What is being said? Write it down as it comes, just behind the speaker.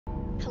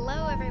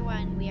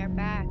everyone, we are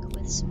back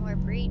with some more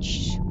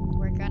Breach.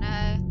 We're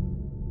gonna...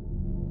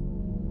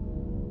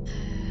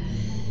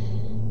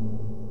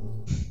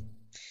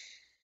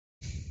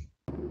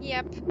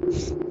 Yep. Do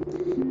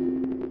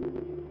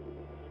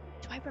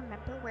I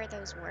remember where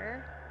those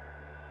were?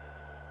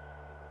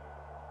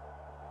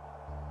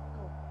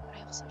 Oh, but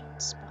I also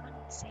don't spawn in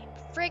the same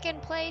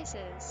friggin'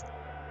 places!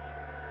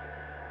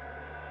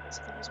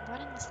 So there was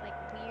one in this, like,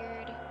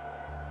 weird...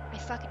 I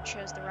fucking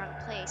chose the wrong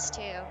place,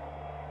 too.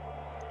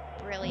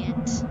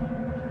 Brilliant.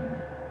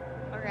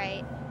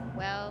 Alright,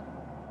 well...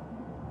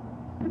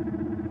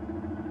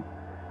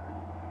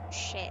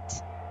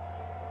 Shit.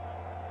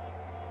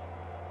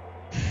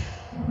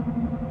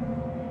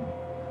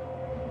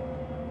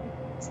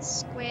 It's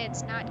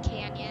squids, not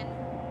canyon.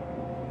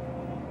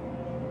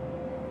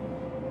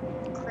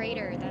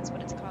 Crater, that's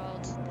what it's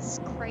called. This is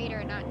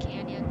crater, not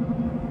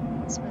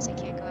canyon. I suppose I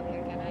can't go up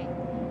here, can I?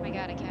 Oh my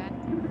god, I can.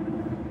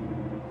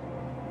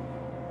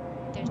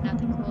 There's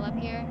nothing cool up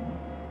here?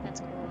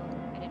 That's cool.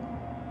 I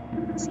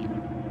didn't see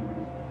anything.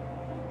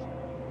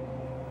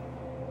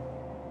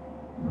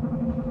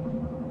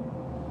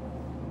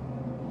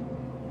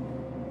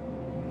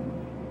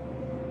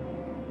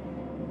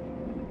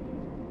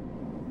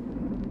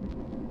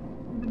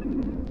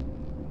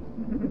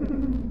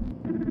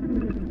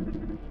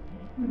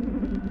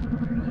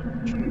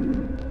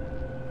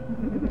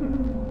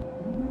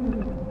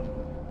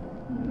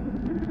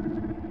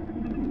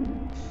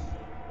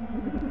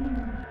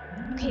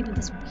 Okay, but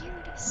this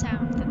weird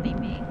sound that they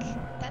make,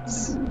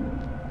 that's...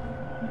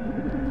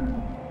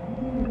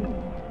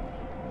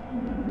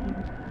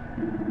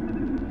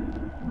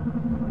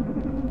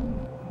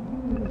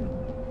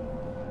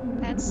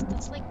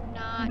 That's like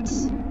not...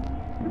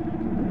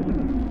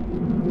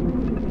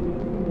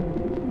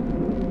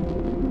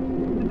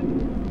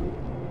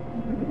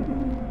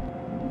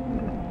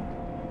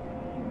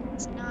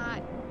 It's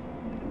not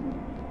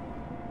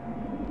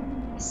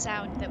a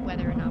sound that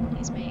weather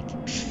anomalies make.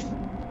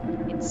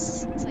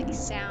 It's like a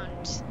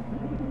sound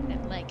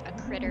that like a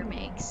critter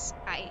makes.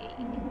 I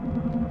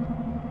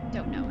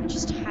don't know. I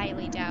just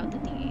highly doubt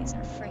that these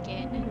are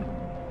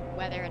frickin'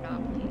 weather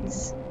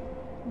anomalies.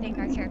 I think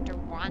our character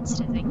wants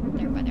to think that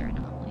they're weather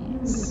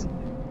anomalies.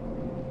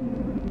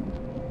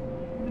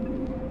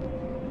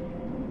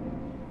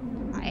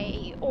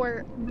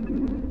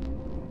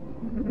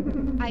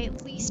 I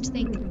at least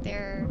think that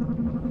they're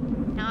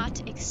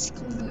not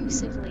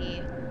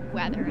exclusively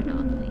weather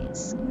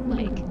anomalies.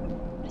 Like,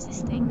 what is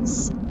this thing?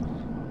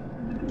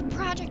 The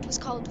project was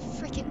called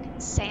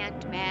frickin'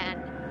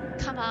 Sandman.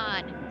 Come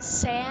on,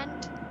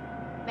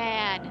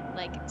 Sandman.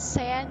 Like,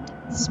 sand,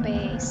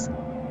 space,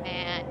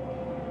 man.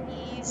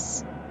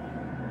 These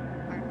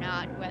are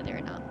not weather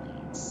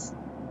anomalies.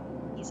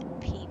 These are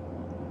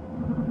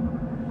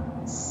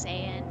people.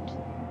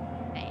 Sandman.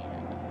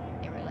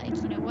 They were like,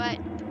 you know what?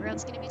 The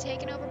world's gonna be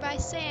taken over by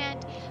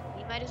sand.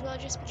 We might as well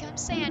just become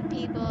sand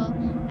people.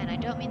 And I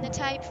don't mean the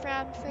type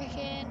from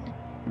frickin'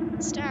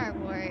 Star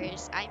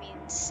Wars. I mean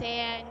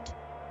sand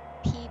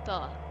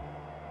people.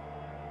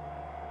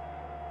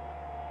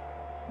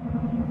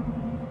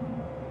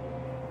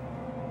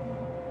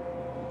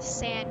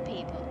 Sand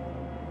people.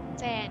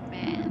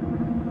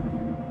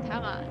 Sandman.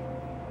 Come on.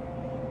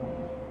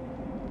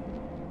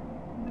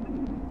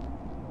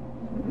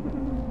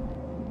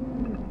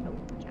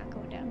 Nope, not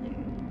going down there.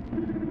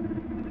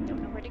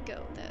 Don't know where to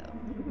go though.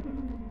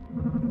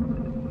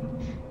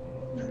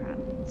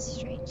 Probably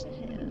straight to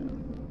hell.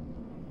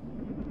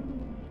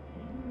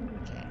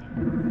 Okay,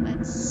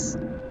 let's...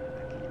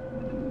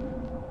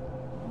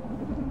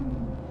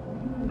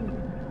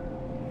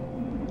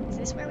 Is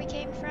this where we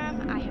came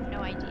from? I have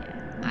no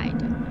idea. I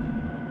don't know.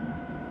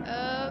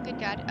 Oh, good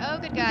God. Oh,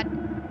 good God.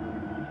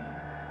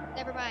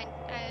 Never mind.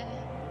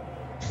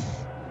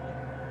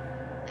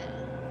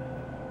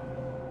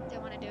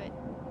 Don't want to do it.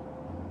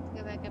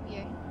 Let's go back up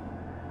here.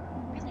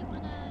 Really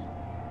wanna...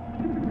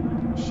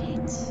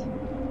 Shit.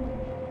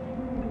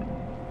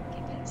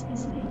 Get past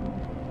this thing.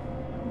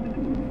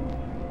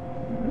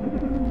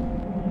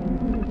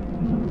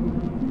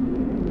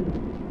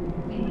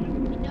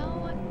 You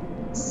know,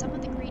 some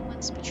of the green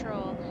ones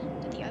patrol,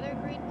 but the other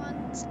green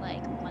ones,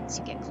 like, once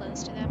you get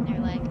close to them, they're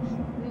like,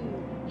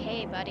 ooh,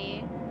 hey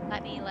buddy,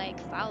 let me, like,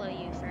 follow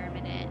you for a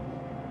minute.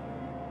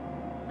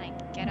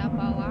 Like, get up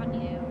all on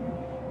you.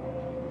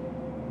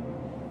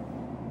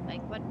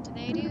 Like, what do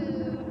they do?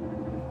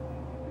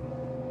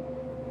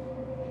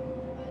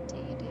 What do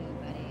you do,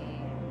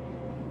 buddy?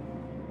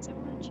 'Cause I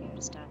want you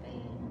to stop it.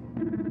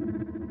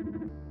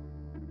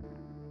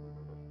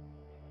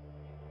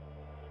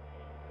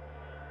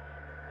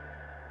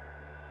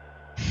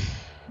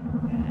 I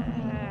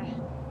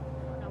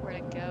don't know where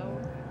to go.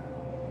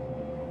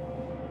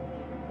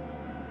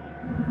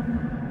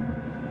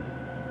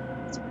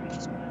 That's where I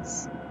just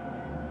was.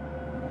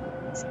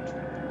 Except from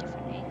a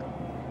different angle.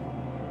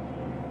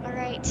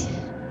 Alright.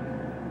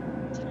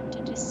 Time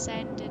to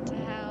descend into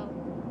hell.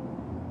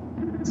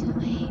 Too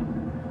late.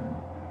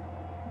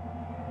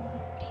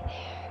 Nobody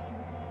there.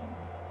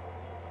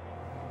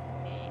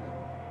 Man.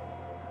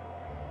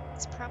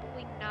 It's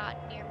probably not not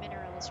near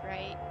minerals,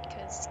 right?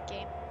 Because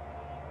game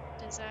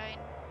design.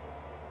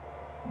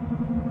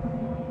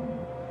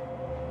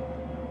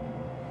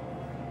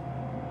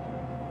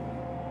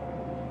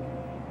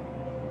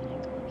 Can I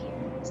go up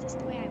here? Is this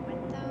the way I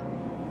went though?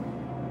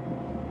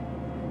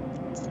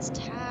 What's this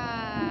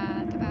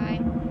tab? Goodbye.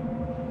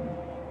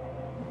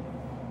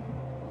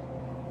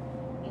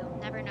 You'll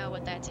never know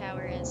what that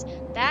tower is.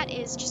 That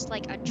is just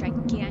like a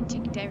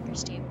gigantic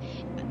dagger's tube.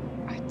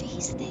 Are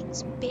these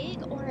things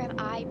big or am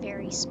I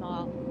very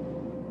small?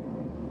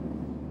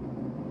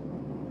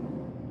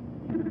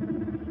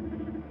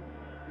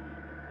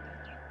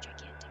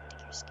 Gigantic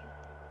digger scoop.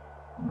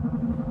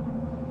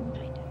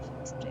 Kind of.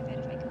 Except I bet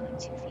if I go like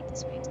 2 feet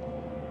this way, it's gonna.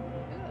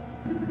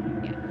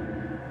 Ooh. Yeah.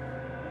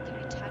 Can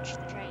I touch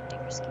the giant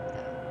digger scoop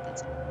though?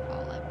 That's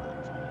all I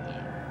want from the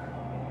game.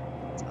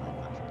 That's all I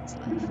want from this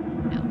life.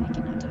 No, I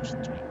cannot touch the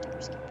giant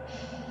digger scoop.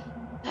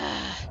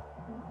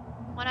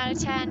 1 out of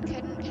 10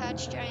 couldn't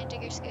touch giant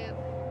digger scoop.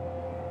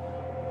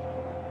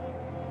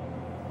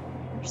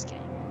 I'm just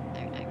kidding.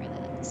 I really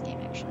like this game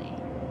actually.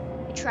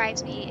 It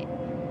drives me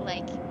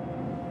like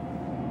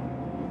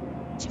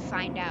to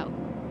find out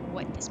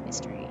what this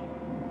mystery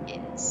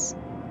is.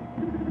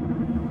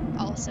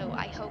 Also,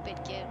 I hope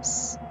it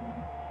gives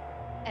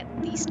at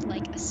least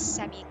like a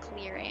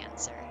semi-clear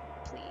answer,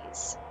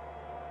 please.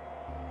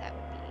 That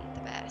would be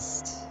the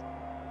best.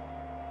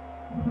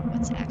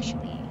 What's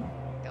actually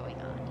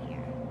going on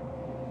here?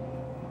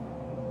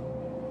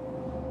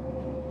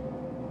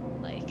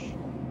 Like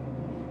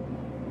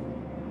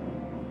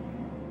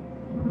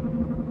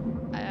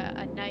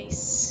a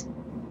nice,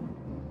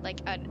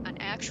 like an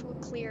actual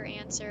clear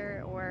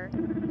answer, or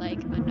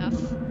like enough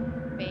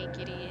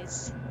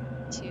vagaries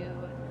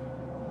to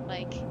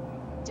like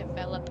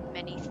develop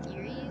many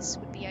theories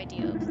would be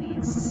ideal,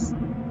 please.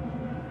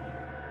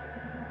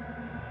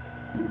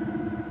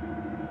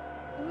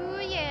 Ooh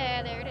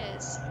yeah, there it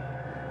is.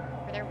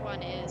 Or there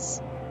one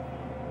is.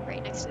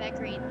 Right next to that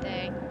green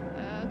thing.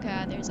 Oh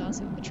god, there's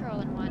also a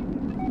patrolling one.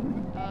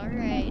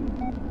 Alright.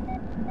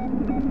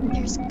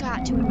 There's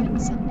got to have been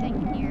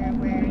something here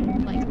where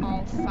like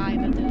all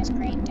 5 of those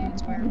green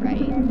dudes were, right?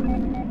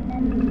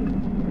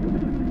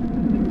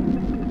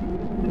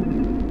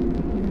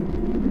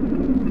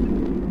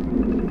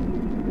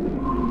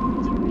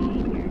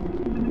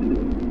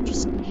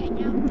 Just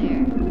hang out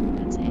there.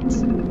 That's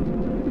it.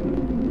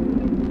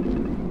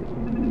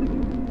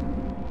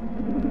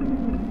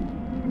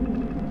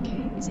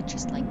 Okay, is it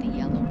just like the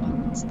yellow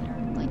ones that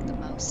are like the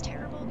most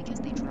terrible because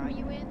they draw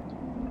you in?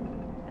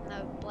 And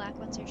the black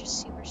ones are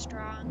just super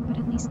strong, but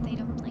at least they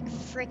don't like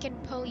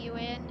frickin' pull you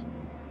in?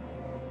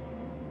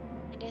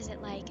 And is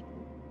it like,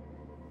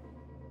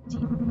 do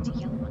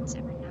yellow ones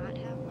ever not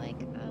have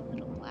like a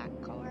little black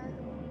core?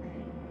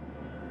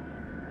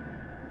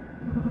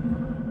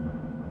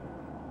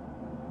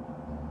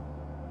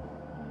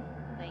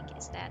 Like,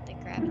 is that the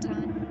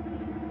graviton?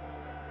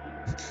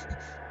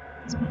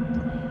 It's been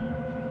playing.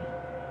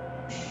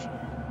 Oh shit.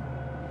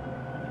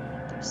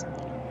 There's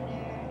something over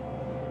there.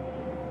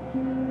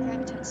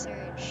 Graviton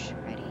surge.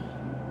 Ready.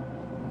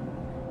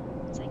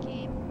 What's that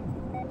game?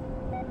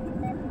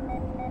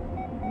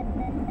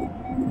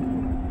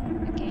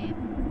 A game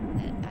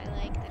that I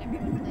like, that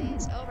everyone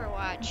plays.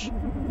 Overwatch.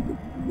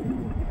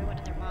 Everyone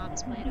and their mom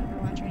is playing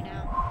Overwatch right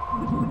now.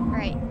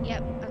 Alright,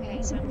 yep,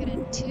 okay, so I'm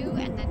gonna 2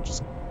 and then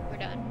just, we're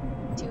done.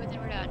 2 and then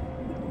we're done.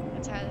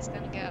 That's how this is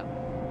gonna go.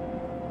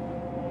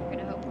 We're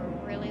gonna hope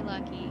we're really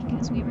lucky,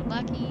 because we were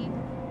lucky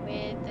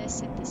with the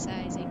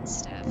synthesizing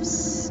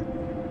stuffs.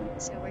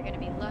 So we're gonna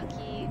be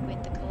lucky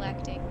with the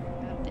collecting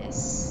of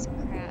this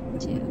crap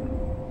too.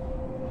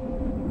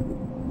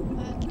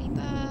 Buckety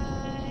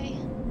bye.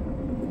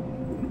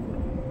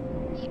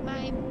 Eat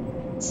my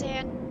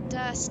sand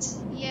dust.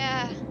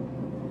 Yeah.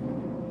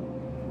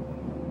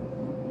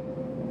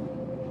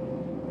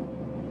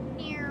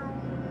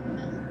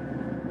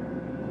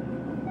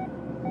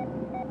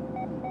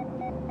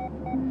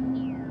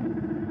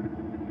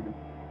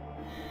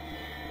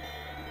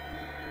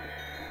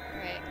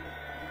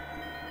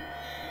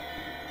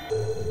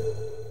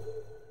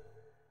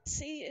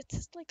 See,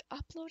 it's like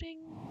uploading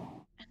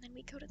and then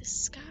we go to the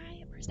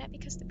sky, or is that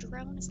because the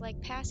drone is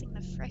like passing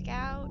the frick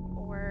out,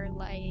 or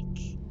like,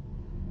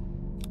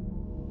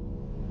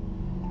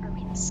 are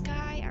we in the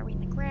sky, are we in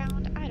the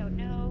ground? I don't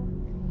know.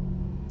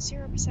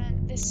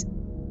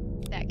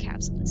 0%. That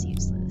capsule is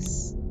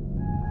useless.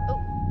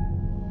 Oh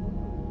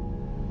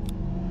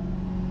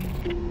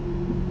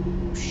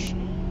shit.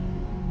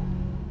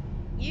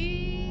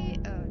 Yeah.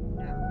 Oh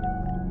no,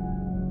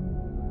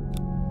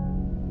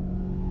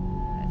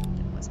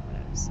 that wasn't what I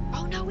was.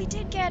 Oh no, we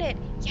did get it.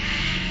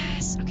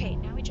 Yes. Okay,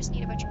 now we just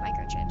need a bunch of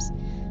microchips.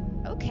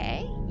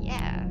 Okay.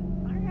 Yeah.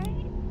 All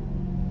right.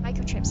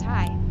 Microchips.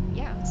 Hi.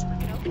 Yeah. Let's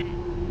fucking open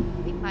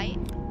it. We might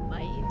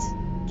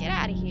get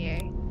out of here.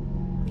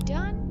 Are we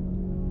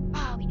done?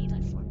 Oh, we need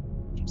like 4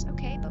 chips.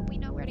 Okay, but we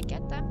know where to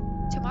get them.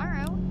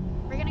 Tomorrow.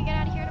 We're gonna get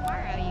out of here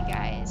tomorrow, you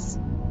guys.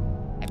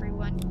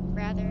 Everyone,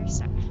 rather.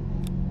 Stop.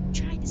 I'm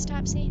trying to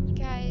stop saying you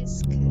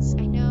guys, because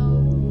I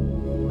know,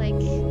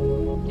 like, you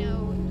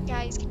know, you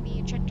guys always can be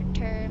a gender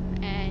term,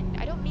 and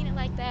I don't mean it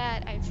like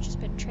that. I've just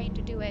been trained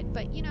to do it.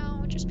 But you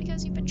know, just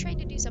because you've been trained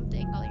to do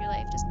something all your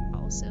life doesn't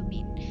also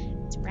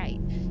mean it's right.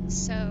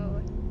 So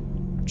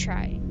I'm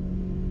trying.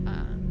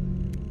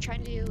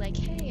 Trying to do like,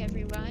 hey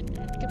everyone,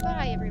 and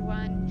goodbye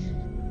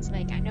everyone. It's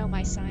like, I know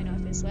my sign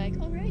off is like,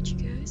 alright you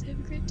guys, have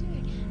a great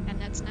day.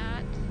 And that's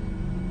not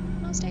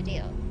most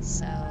ideal.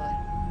 So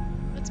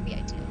let's be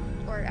ideal.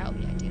 Or I'll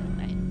be ideal,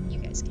 and you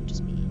guys can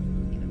just be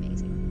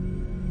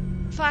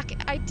amazing. Fuck,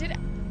 I did it.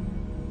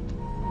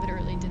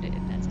 Literally did it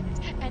in that sentence.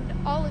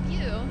 And all of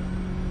you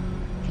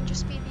can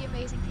just be the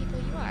amazing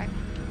people you are.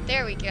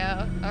 There we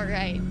go.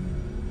 Alright.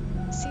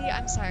 See,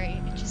 I'm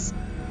sorry. It just...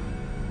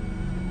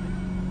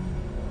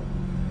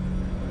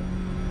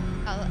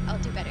 I'll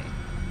do better.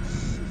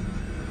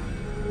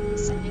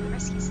 Sending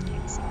rescue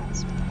signals. The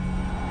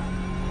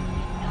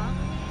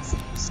anomalies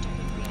have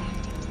started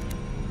reacting to them.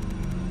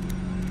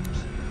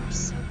 People are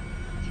so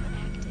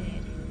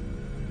connected.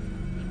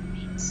 They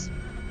remain so...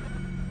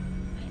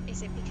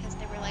 Is it because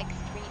there were like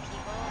 3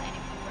 people and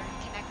if you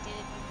weren't connected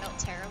you felt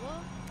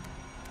terrible?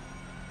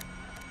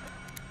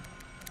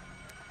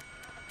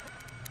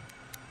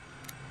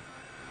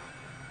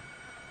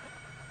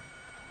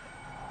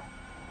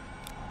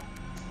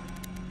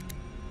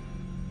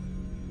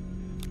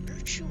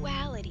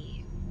 Virtuality.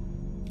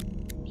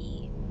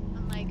 Me.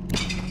 I'm like,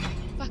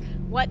 fuck.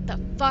 What the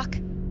fuck?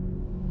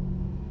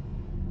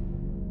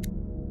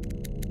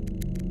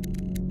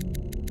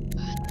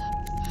 What the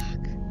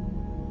fuck?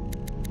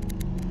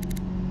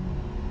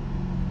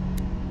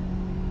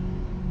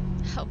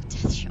 Oh,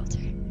 death shelter.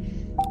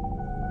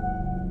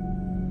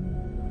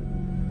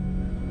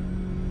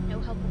 No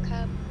help will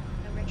come.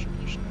 No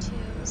retribution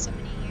too. So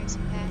many years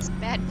have passed.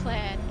 Bad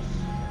plan.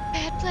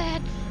 Bad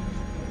plan.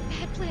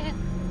 Bad plan.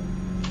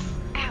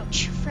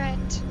 Ouch,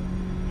 friend.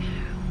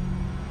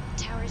 Ow.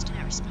 Towers do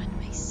not respond to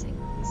my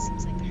signals.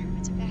 Seems like the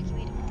hermits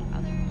evacuated with the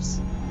others.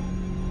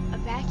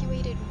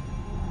 Evacuated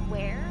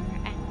where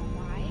and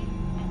why?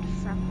 And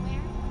from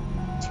where?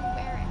 To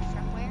where and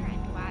from where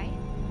and why?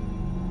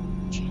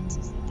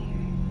 Chances that they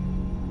are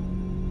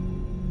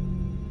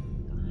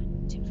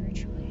gone to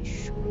virtually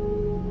shore.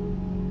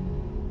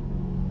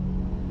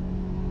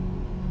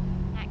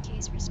 In that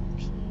case, rest in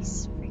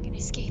peace, freaking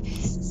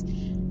escapists.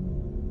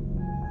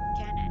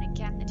 Again and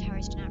again, the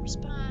towers do not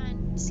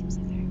respond. Seems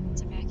like the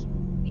hermits evacuated.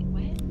 Wait,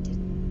 what?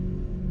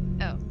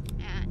 Oh,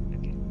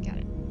 okay, got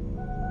it.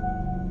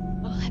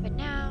 All heaven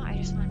now. I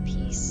just want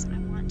peace. I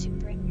want to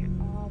bring you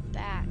all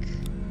back.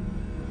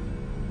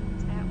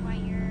 Is that why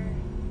you're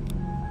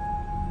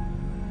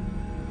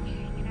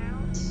hanging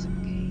out?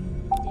 Okay.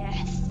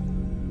 Death.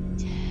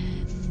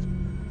 Death.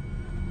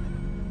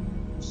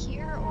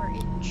 Here or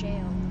in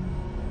jail?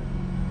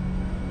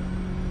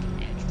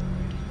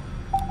 Edgelord.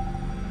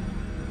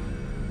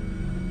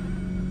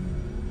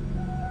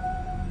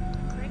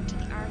 According to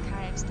the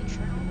archives, the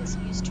journal was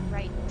used to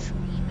write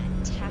dream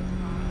and tech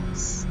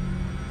models.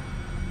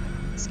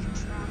 This could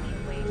draw me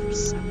away for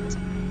some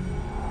time.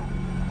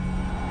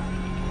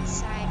 I've been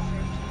inside for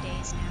a few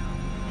days now.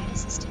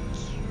 Medicine is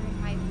curing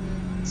my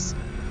wounds.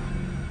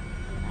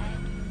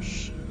 Lead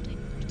shielding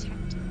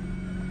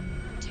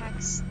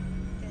protects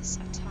this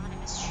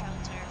autonomous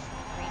shelter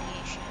from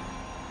radiation.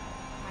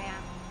 I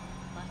am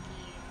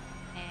lucky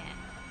man.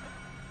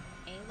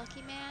 A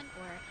lucky man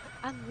or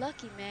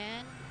unlucky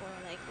man, or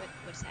like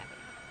what's happening?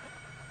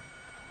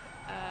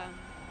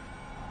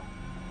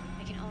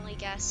 I can only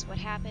guess what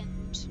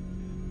happened.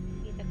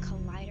 Maybe the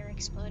collider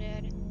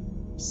exploded.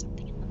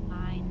 Something in the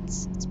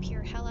mines. It's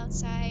pure hell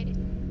outside.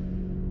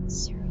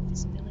 Zero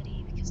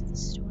visibility because of the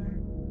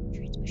storm.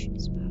 Transmission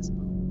is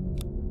possible.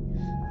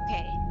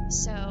 Okay,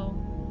 so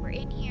we're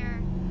in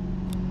here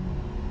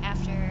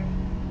after a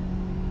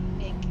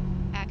big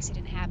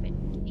accident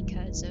happened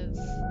because of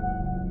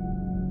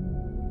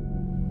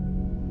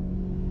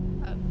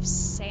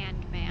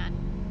Sandman.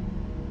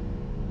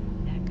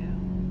 That go.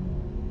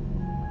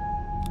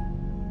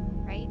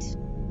 Right?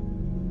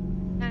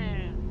 No.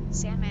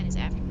 Sandman is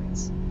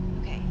afterwards.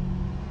 Okay.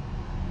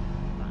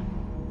 Hold on.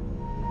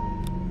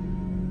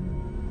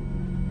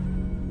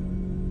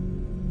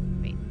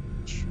 Wait.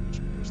 Which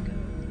numbers go?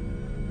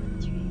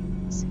 3,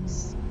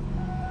 6.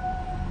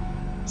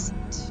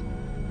 Recent.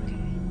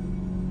 Okay.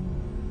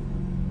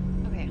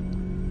 Okay.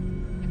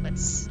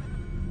 Let's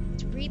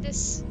read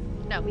this.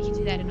 No, we can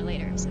do that in a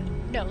later episode.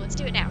 No, let's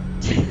do it now.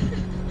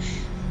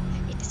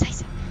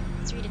 Indecisive.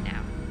 Let's read it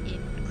now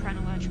in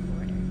chronological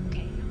order.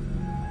 Okay.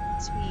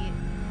 So we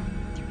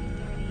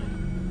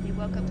 3:30. We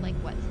woke up like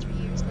what, 3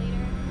 years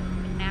later?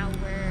 And now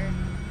we're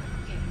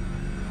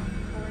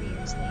 4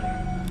 years later.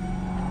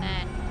 And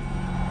then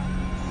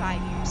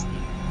 5 years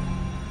later.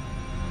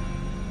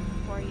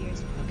 4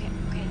 years. Okay,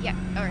 yeah.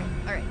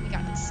 Alright, we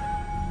got this.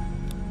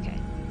 Okay.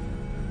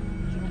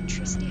 The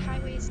electricity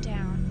highway is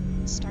down.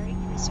 Starting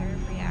the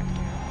reserve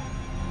reactor.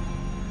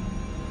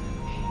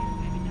 Okay,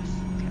 I have enough.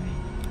 Okay.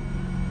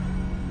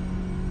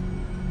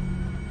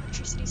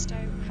 Electricity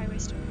highway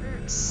still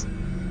works.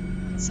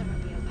 Can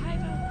someone be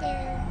alive out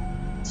there?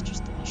 It's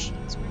just the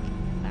machines working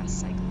on their last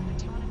cycle of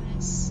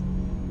autonomous.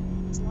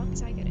 As long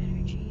as I get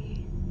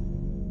energy.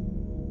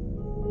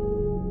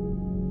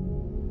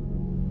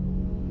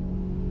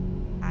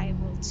 I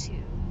will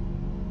too.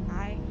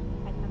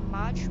 And the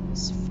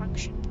modules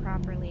function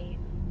properly.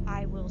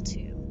 I will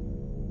too.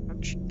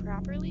 Function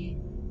properly?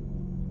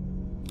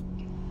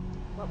 Okay.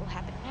 What will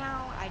happen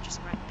now? I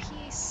just want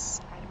peace.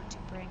 I want to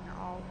bring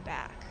all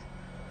back.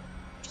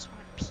 I just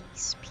want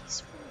peace. Peace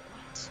for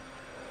what?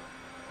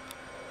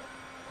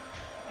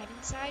 I'm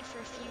inside for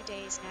a few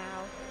days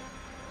now.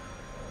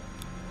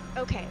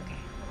 Okay.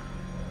 Hold on.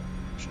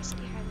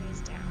 Electricity highway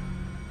is down.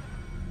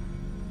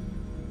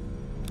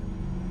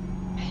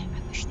 I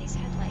wish these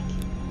had, like,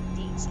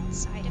 dates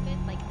inside of it,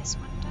 like this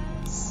one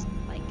does.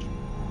 Like,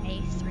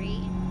 May 3.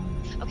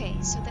 Okay,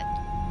 so that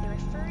they're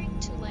referring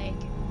to, like...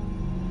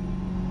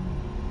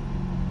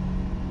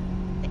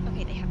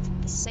 Okay, they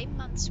have the same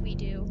months we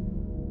do,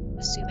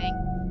 assuming,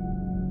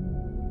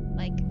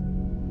 like,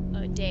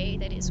 a day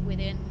that is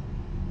within...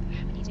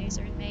 How many days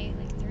are in May?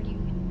 Like 30,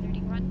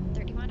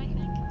 31, I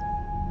think?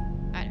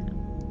 I don't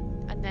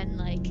know. And then,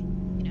 like,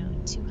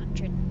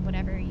 200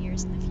 whatever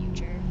years in the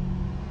future.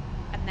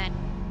 And then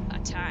a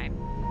time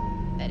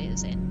that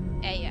is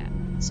in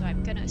AM. So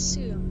I'm gonna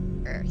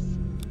assume Earth.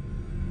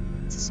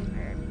 Let's assume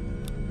Earth.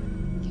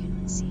 Okay,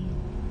 let's see.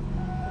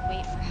 We'll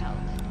wait for help.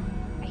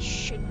 I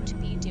shouldn't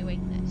be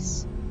doing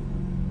this.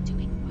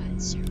 Doing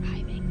what?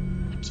 Surviving?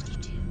 What did you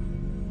do?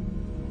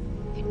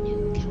 You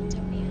knew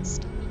Caledonia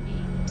still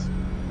remained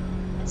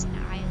as an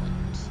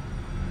island.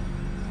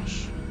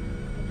 Question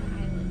an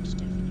island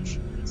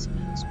definition, I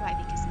suppose. Why?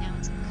 Because now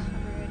it's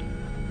covered,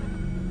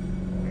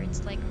 or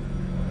it's like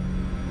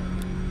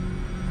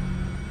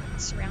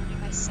surrounded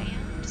by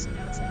sand, so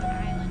now it's like an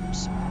island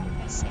surrounded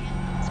by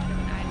sand instead of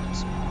an island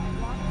surrounded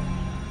by water.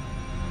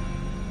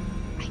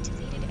 I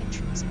deleted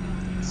entries about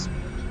the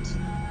experiment.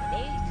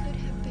 They could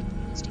have been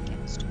used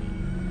against me.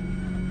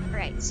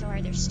 Alright, so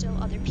are there still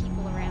other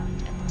people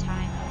around at the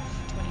time of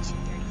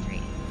 2233?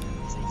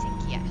 Because I think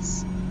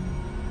yes.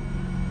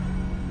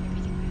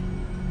 Everything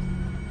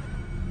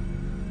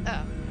bad.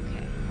 Oh,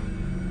 okay.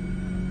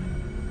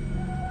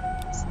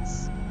 What's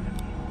this?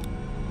 Okay.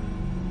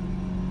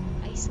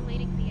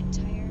 Isolating the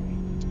entire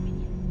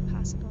Dominion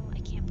possible. I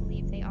can't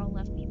believe they all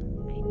left me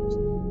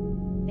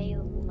behind. They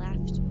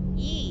left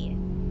me.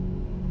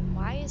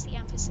 Why is the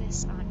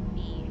emphasis on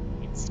me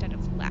instead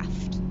of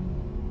left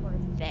or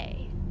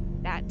they?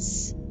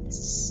 This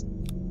is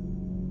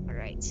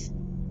alright.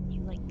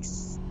 You like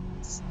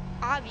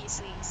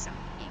obviously some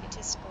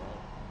egotistical,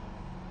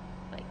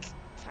 like,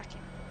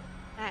 fucking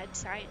mad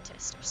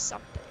scientist or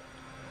something.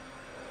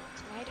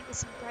 Collided with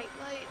some bright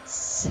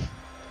lights.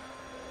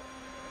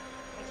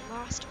 I've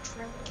lost a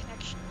drone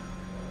connection.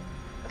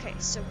 Okay,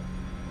 so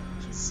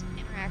he's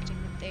interacting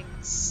with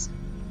things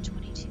in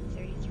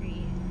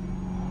 2233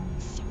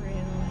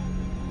 through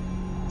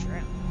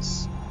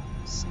drones.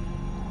 So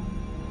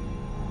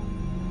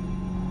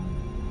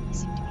they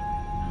seem to be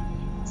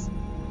aliens.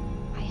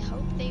 I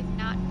hope they've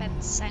not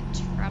been sent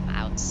from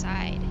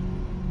outside.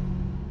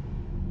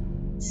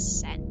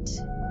 Sent.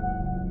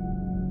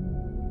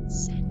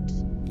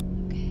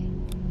 Okay.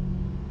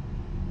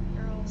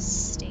 Earl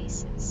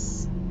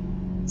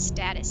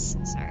status,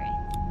 sorry.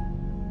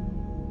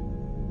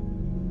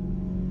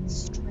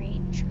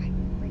 Strange. I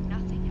remember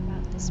nothing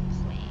about this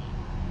plane.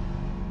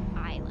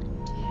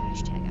 Island.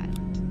 Hashtag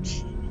island.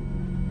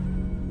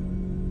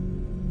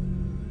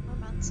 4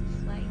 months of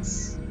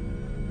flights.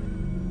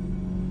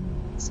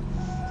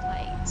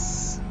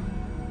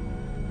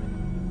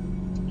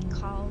 Do we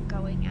call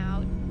going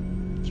out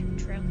through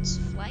drones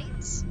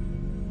flights?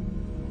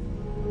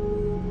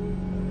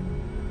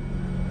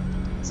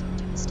 Buildings are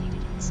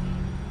devastated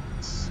inside.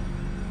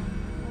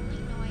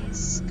 Only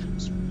noise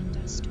comes from the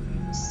dust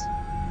storms.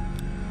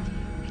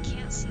 I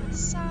can't see the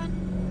sun.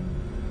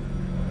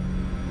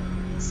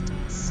 This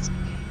dust.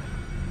 Okay.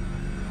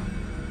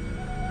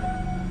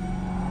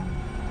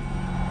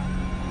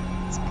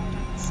 It's good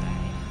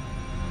outside.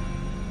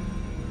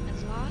 I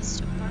lost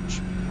a bunch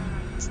of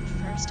neurons the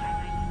first time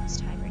I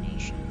used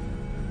hibernation.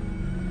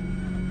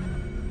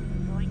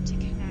 I'm going to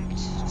connect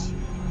to the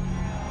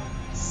neural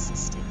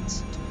assistant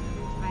to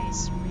improve my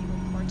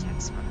cerebral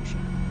cortex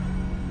function.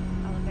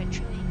 I'll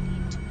eventually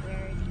need to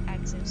wear the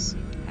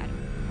exosuit at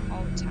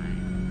all the time.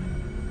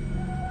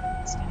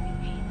 It's gonna be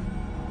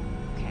painful.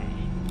 Okay.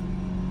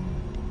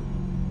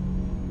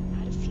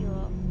 How to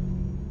fuel.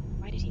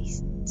 Why did he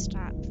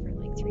stop for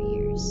like 3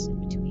 years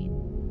in between?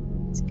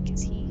 Is it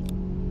because he...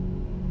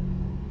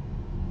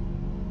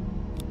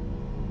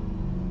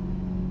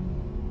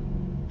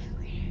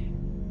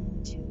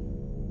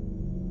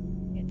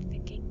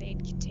 Thinking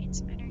they'd contain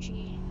some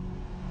energy.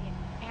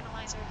 The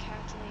analyzer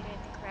calculated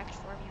the correct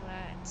formula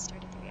and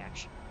started the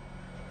reaction.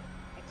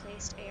 I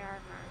placed AR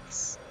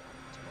marks.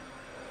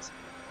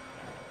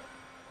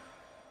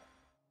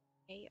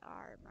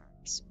 AR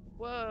marks.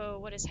 Whoa,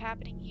 what is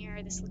happening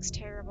here? This looks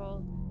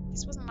terrible.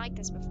 This wasn't like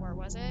this before,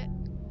 was it?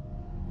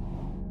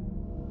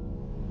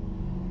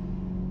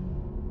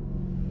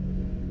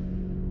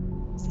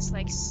 Is this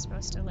like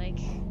supposed to like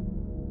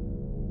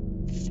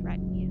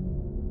threaten you?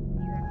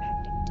 Your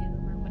impending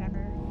doom or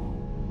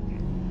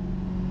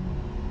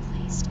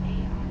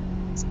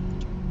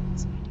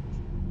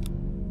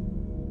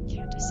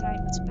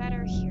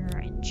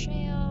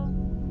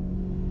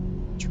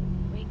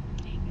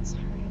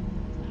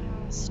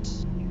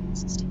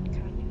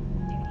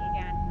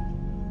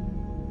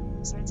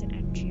signs of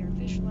energy are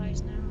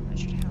visualized now. That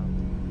should help.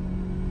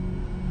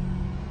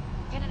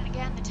 Again and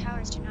again, the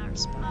towers do not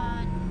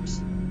respond.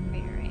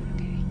 Right,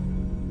 okay.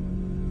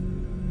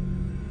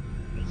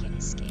 Freaking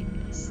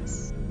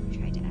escapists.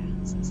 Tried to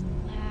access the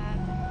lab.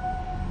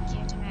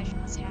 Can't imagine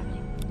what's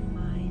happening with their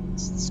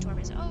minds. The storm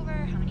is over.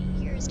 How many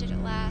years did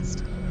it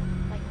last?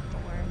 Like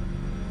 4.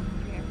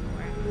 3 or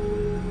 4.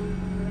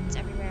 Ruins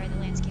everywhere. The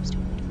landscape's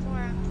totally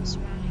deformed. The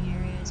surrounding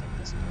areas are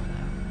visible though.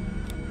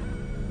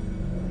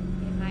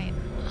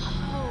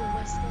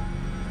 Was the...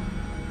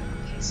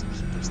 Okay, so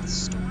there's the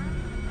storm,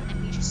 and then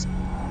we just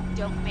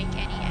don't make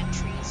any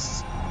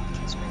entries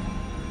because we're,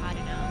 I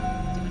don't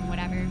know, doing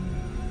whatever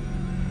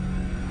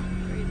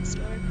during the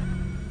storm.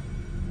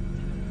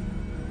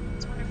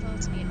 It's wonderful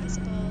to be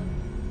invisible.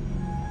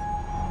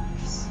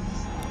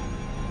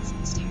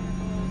 Sounds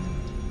terrible.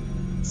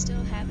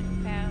 Still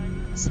haven't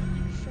found some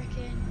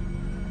frickin'...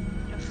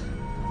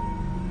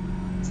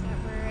 What's that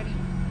word?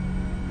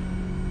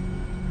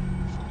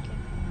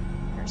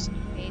 Person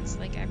who hates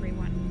like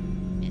everyone.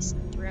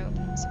 Misanthrope.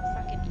 Some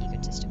fucking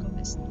egotistical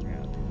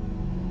misanthrope.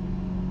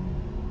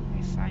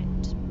 I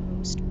find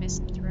most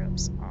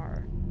misanthropes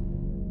are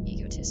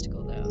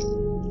egotistical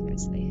though,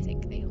 because they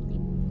think they only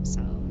know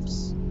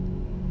themselves.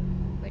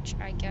 Which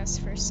I guess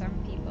for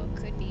some people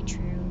could be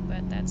true,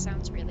 but that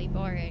sounds really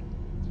boring.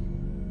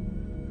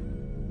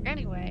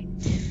 Anyway.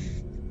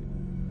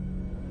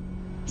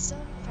 I still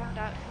haven't found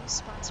out who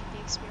sponsored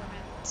the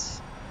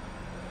experiment.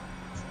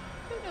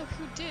 I don't know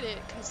who did it,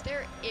 because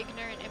they're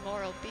ignorant,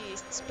 immoral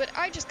beasts, but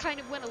I just kind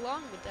of went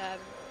along with them,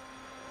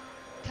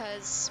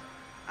 because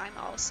I'm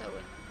also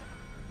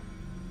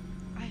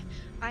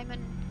I'm a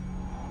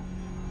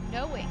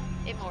knowing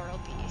immoral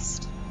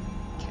beast.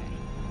 Okay.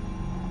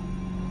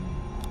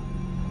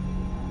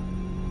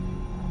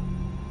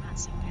 Not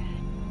so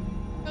bad.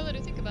 Now that I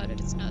think about it,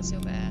 it's not so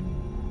bad.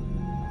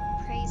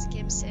 Praise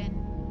Gibson.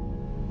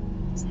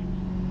 What does that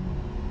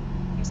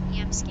mean? There's an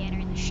EM scanner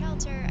in the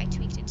shelter. I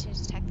tweaked it to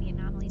detect the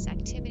anomaly's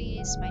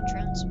activities. My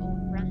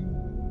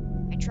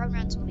drone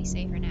runs will be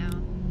safer now.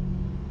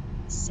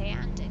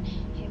 Sand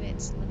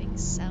inhibits living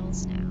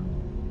cells now.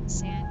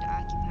 Sand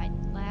occupied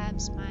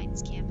labs,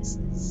 mines,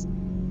 campuses.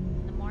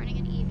 In the morning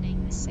and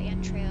evening, the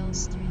sand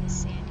trails through the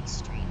sandy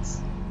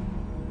streets.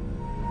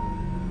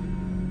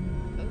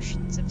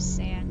 Oceans of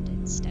sand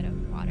instead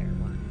of water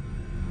one.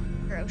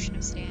 Or ocean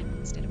of sand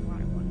instead of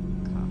water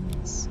one.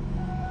 Comments.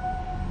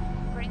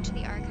 According to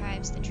the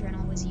archives, the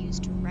journal was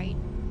used to write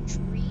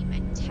dream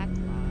and tech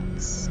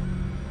logs.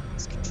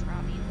 This could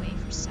draw me away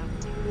for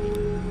solitude.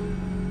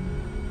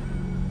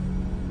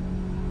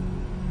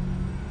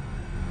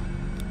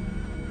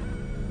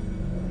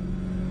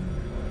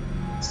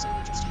 So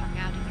you just hung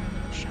out in your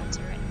little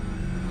shelter and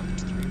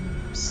looked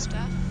through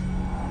stuff.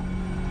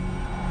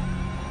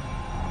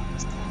 I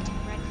was collecting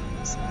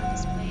breadcrumbs about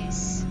this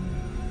place.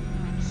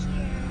 Now I'm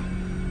here.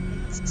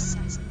 It's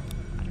accessible,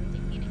 utterly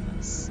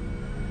meaningless.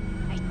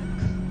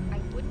 I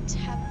wouldn't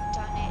have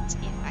done it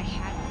if I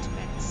hadn't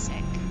been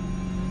sick.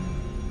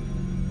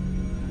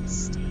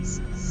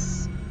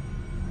 Stasis.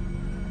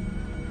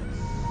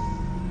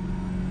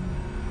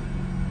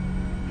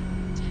 I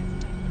wouldn't have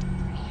done it if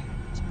I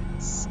hadn't been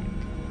sick.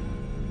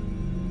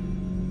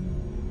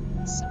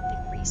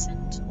 Something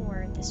recent,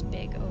 or this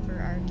big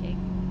overarching,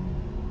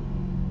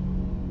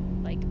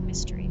 like,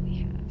 mystery we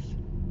have?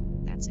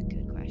 That's a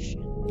good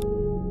question.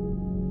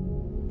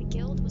 The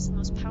Guild was the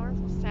most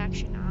powerful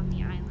faction on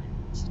the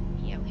island.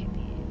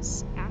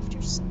 Neo-hippies.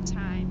 After some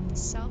time, the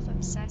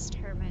self-obsessed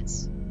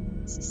hermits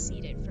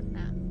seceded from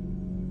them.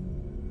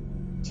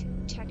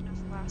 2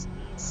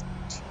 techno-philosophies,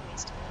 2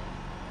 ways to live.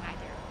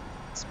 Neither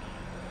is me.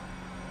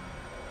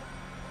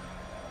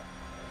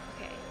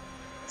 Okay.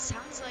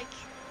 Sounds like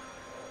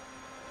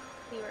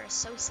we were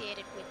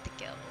associated with the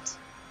Guild.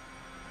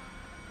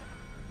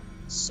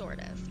 Sort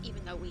of,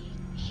 even though we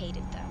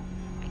hated them,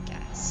 I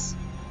guess.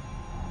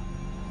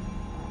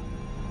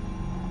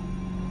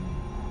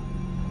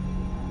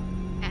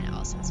 And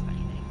also, it's funny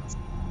that he calls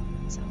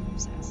himself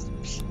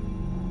self-obsessed.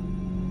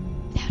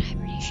 Without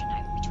hibernation,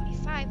 I would be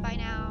 25 by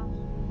now.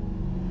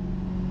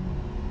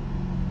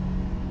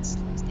 It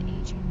slows the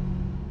aging,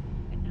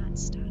 but not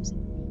stops it.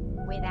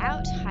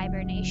 Without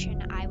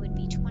hibernation, I would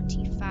be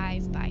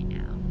 25 by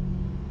now.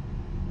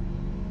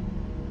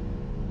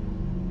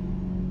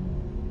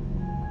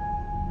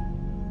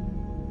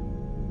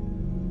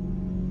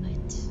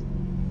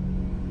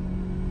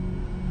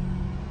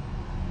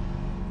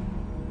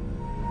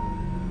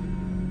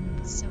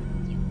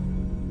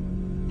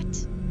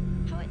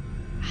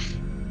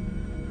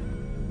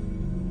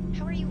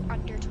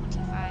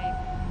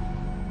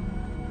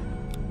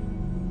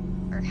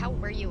 How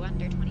were you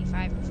under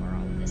 25 before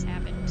all of this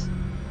happened?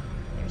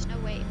 There's no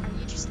way. Are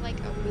you just like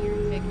a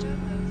weird victim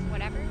of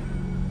whatever?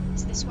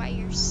 Is this why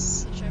you're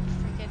such a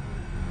freaking,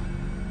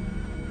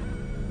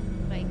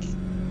 like,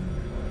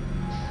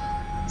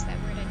 what's that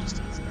word I just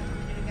used like a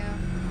minute ago?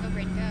 Go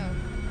brain go.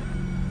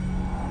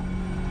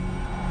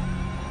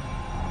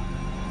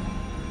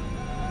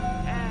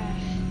 I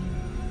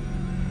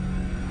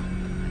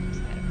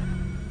don't know.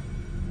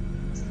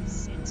 This is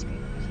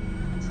Sanskrit.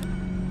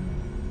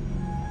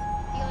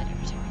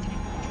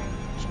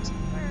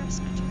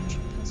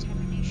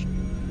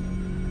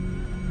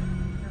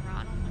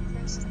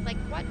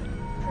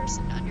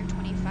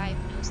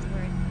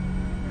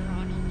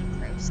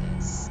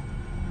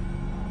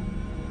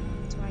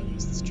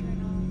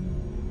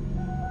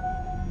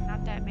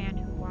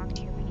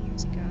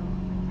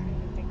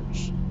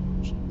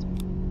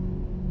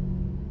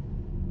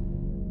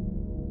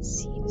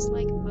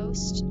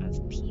 most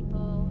of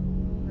people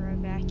were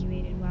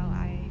evacuated while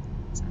I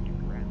was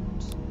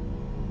underground.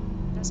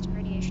 Dust and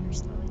radiation are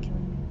slowly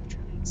killing the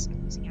electronics.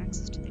 I'm losing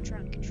access to the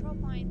drone control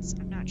points.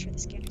 I'm not sure the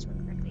scanners work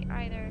correctly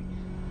either.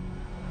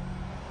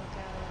 We'll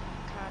go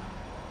caught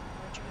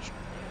retribution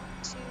plan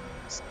 2.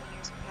 So many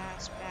years have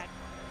passed. Bad.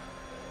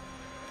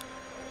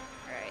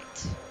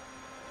 Alright.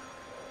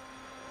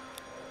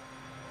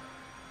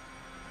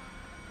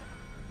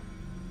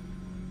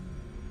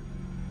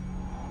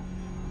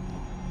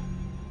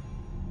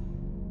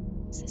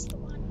 Is this the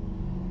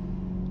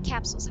one?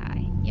 Capsule's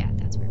high. Yeah,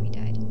 that's where we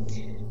died.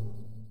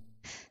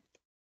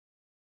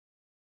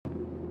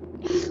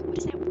 What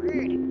is that word?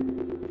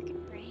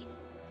 Freaking brain.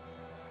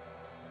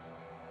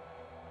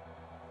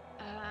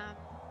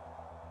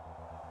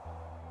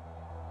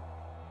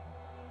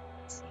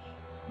 Let's see.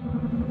 Do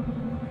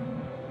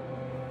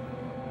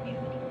we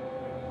have any?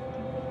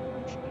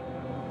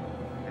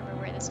 Remember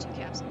where those 2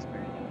 capsules were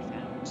that we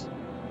found?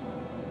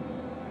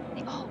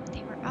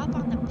 They were up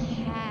on the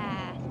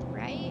path,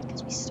 right?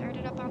 Because we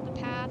started up on the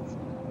path,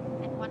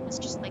 and one was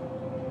just like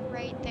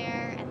right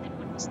there, and then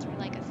one was through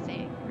like a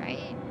thing,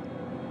 right?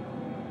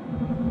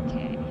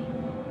 Okay.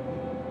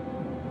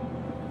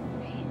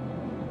 Right.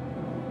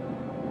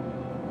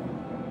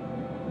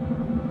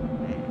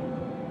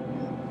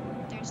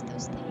 There's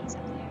those things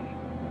up there.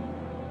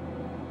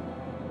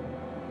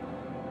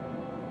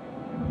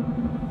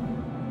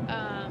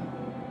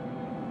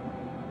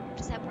 What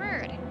is that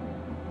word?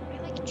 I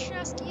like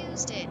just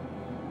used it.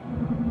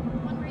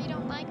 One where you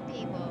don't like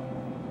people.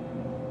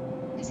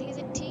 Because he's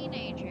a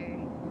teenager.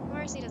 Of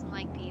course he doesn't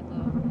like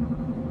people.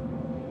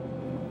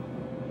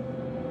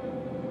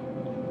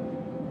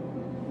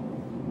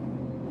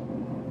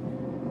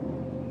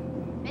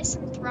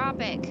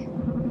 Misanthropic.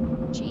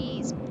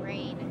 Jeez,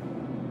 brain.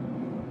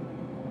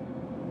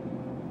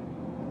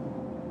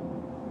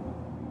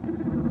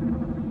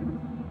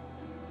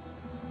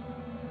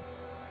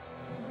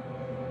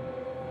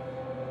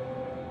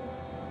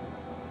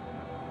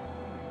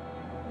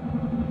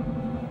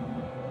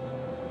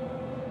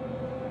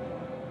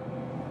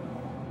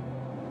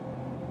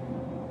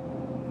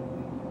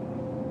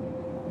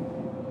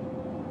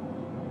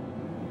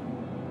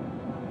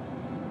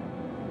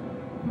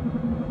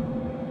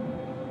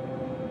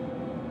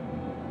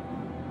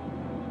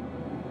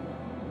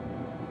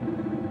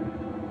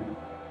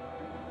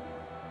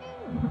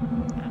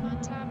 I'm on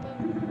top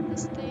of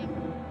this thing.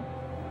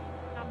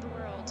 Not the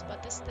world,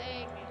 but this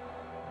thing.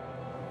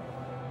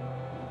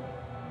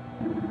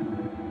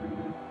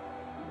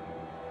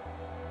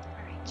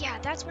 Alright, yeah,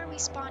 that's where we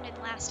spawned in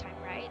last time,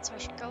 right? So I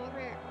should go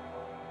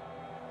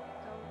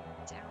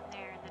down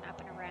there and then up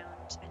and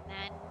around, and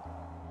then,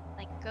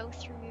 like, go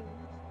through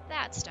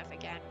that stuff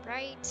again,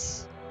 right?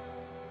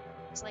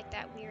 It's like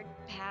that weird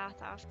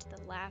path off to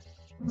the left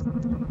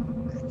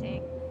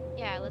thing.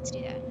 Yeah, let's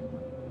do that.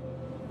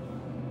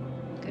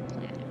 Good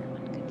plan,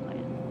 everyone. Good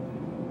plan.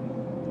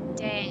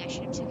 Dang, I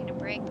should have taken a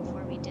break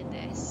before we did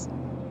this.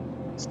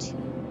 I was too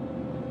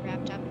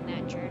wrapped up in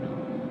that journal.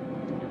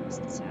 Didn't notice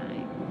the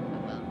time.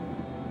 Oh well.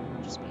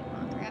 Just be a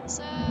longer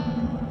episode.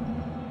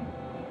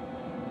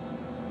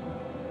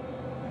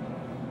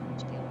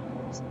 Just be a longer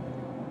episode.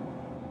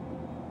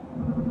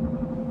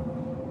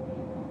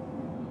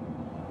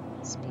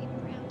 Speed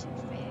around too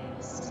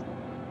fast.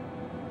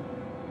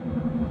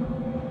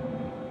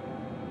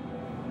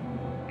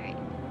 Alright.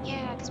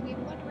 Yeah, because we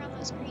went around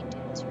those green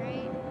dudes,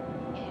 right?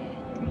 Yeah,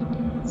 green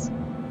dudes.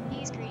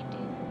 These green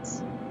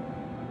dudes.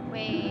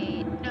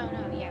 Wait. No,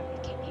 yeah, we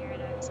came here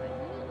and I was like,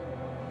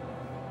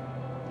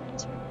 that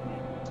is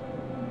right.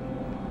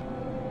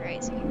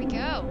 Alright, so here we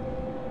go.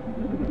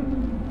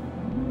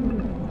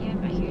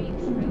 Yep, I hear you,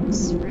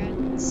 folks,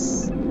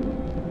 friends.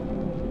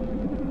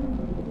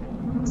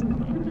 That's not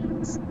what it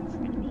means.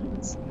 Friend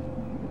means.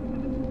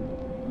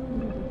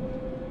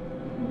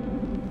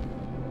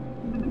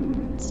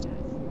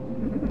 Stuff.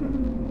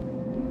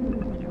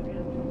 And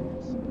around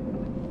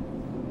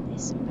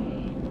this way.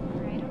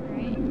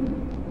 Alright.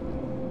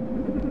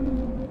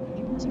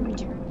 Here was a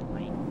return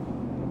point.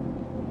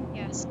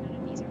 Yes, none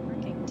of these are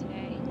working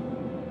today.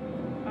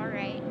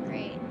 Alright,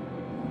 great.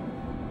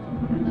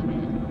 I love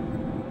it.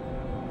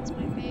 It's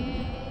my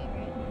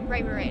favorite.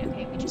 Right.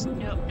 Okay, we just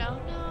no,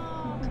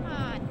 come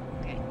on.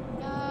 Okay.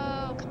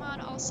 No, come on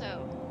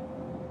also.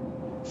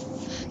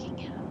 Fucking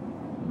hell.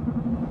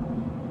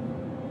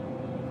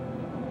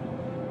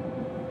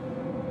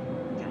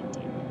 God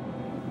damn it.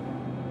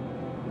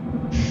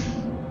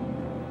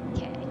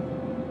 Okay.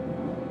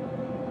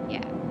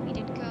 Yeah, we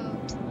did go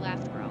to the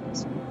left where all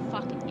those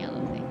fucking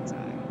yellow things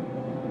are.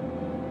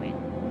 We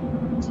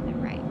went to the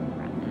right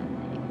around that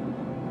thing.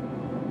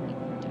 We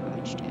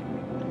dodged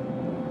everyone.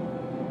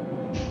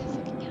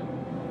 Fucking hell.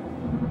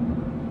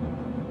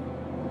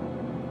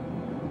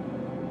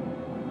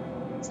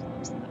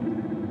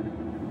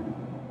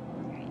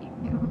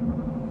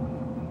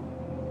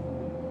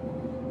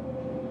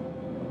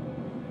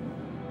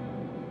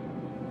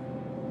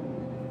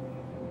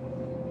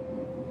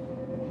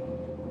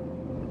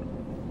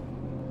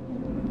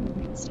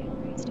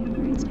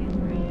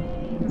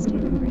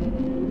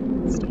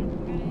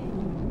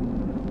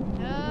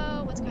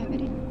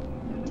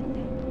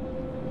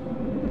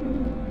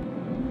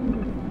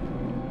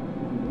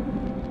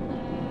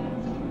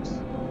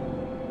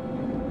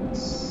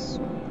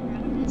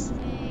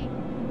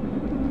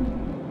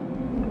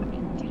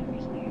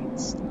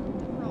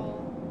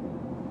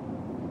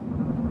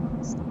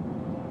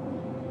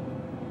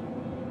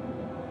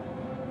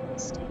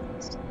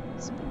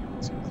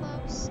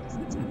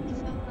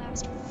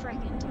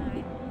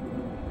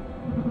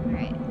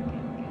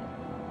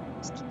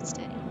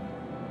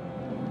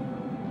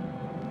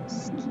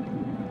 Just keep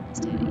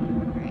steady.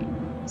 Alright,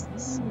 what's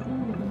this?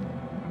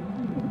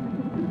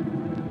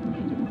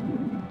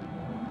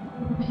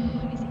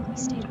 I think we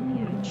stayed on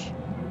the edge.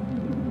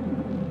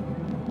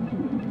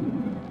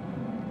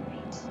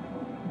 Right.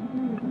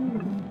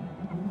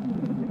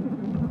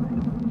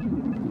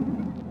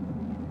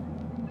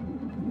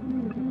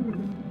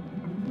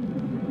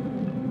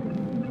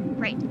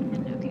 Right, and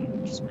then, okay, we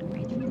just went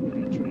right through the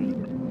bridge, right?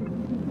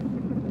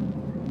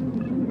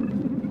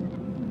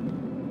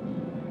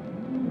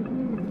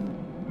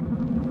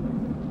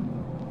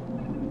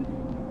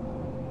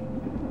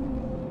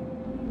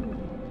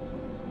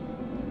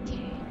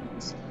 Okay,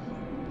 so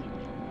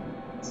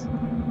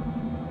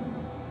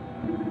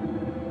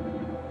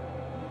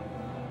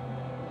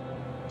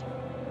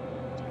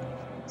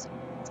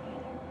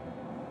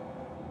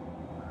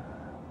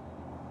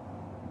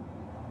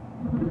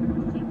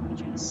I think we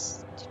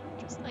just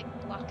like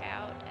block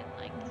out and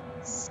like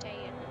stay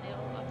in the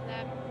middle of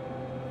them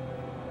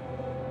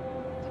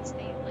because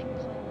they like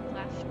pull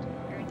left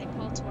or they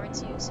pull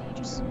towards you, so you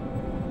just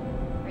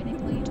or they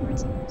pull you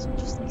towards you, so you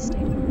just like stay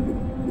together.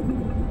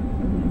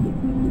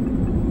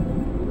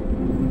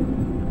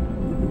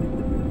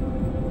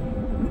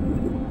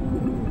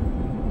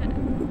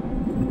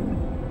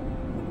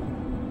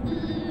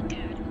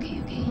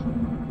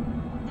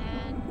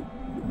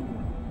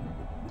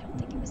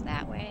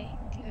 That way,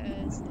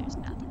 because there's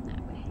nothing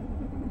that way.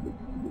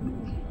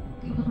 Okay,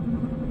 okay.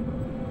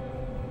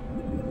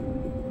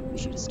 We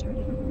should have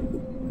started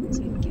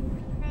so you can get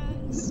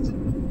across.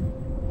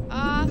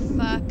 Aw,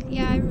 fuck.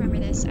 Yeah, I remember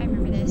this. I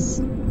remember this.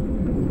 Come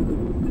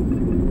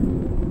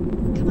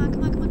on,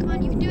 come on, come on, come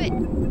on. You can do it.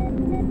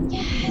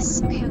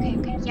 Yes. Okay, okay,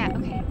 okay. Yeah,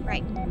 okay.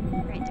 Right.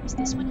 Right. There's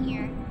this one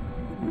here.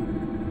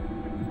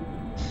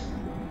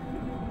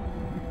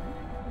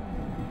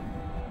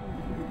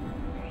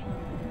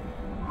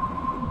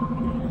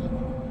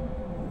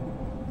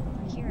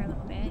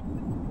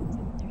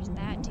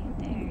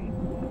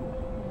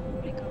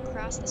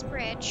 This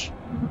bridge.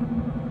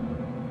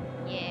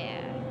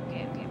 Yeah.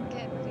 Okay, okay, we're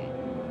good, we're good.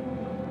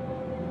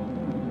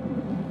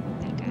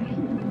 That guy.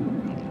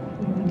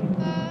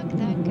 Fuck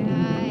that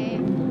guy.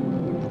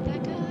 Fuck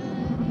that guy.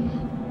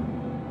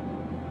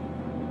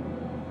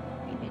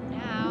 Right in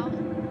now.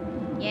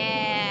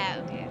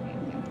 Yeah. Okay, okay,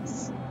 we got this.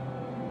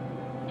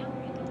 Now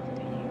we're gonna get the fuck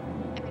out of here.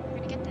 I mean, we're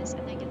gonna get this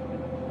and then get the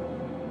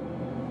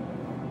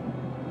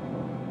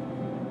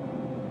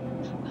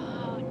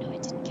Oh, no,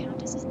 it didn't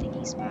count as a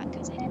thingy spot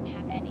because I didn't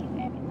have anything.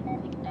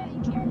 Like, no,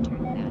 you can't return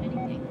without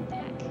anything. What the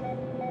heck?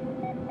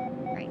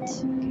 Right,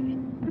 okay.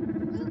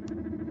 Whoop.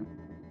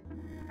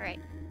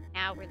 Alright,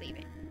 now we're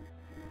leaving.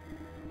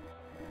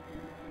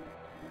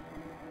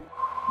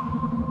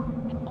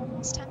 I'm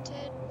almost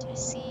tempted to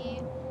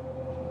see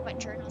what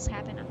journals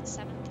happen on the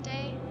 7th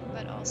day,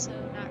 but also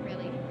not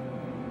really.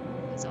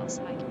 Because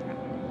also I can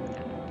probably look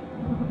that up.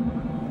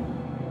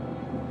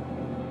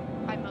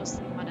 I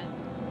mostly want to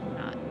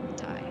not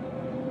die.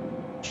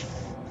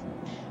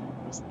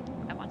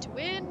 I want to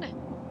win!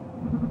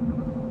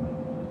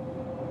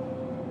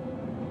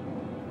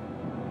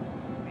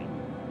 Right.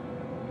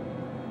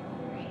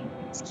 Right,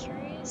 I was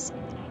curious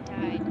and then I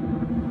died.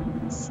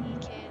 See,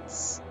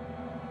 kids.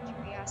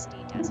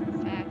 Curiosity does in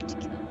fact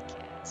kill the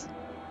cat.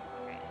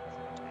 Right,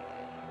 do I get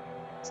here?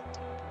 Some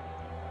type of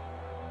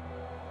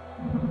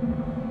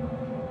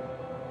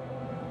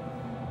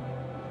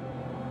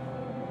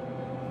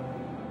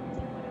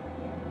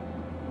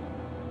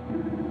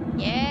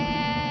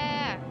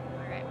Yeah!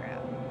 Alright, bro.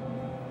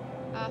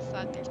 Oh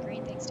fuck, there's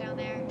green things down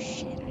there.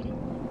 Shit, I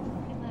didn't look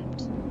before I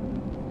left.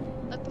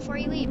 Look before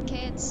you leave,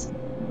 kids.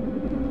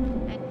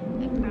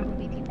 And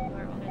probably people who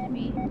are older than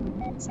me.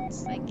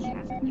 Since like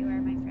half of you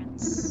are my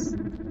friends.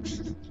 And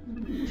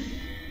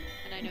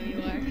I know you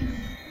are.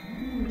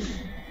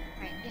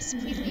 Alright, yes,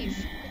 please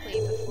leave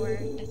quickly before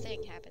the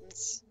thing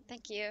happens.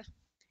 Thank you.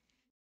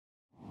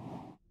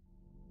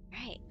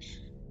 Right.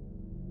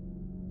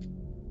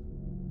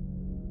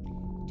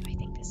 Do I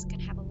think this is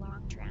gonna have a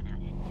long, drawn-out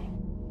ending?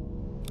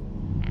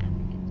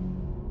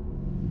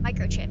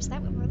 Microchips,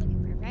 that's what we're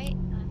looking for, right?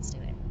 Let's do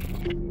it.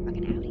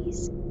 Fucking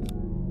Audis.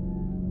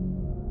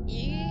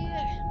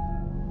 Yeah!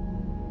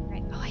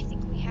 Right, oh, I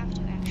think we have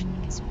to actually,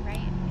 because, right,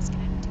 it's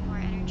gonna do more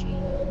energy.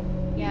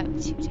 Yeah, I'm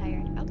too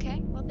tired.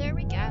 Okay, well, there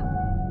we go.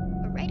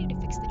 We're ready to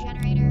fix the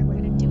generator. We're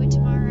gonna do it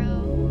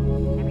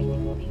tomorrow.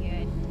 Everything will be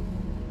good.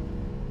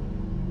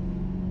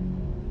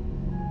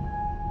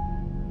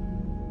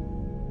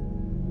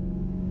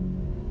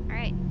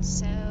 Alright,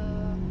 so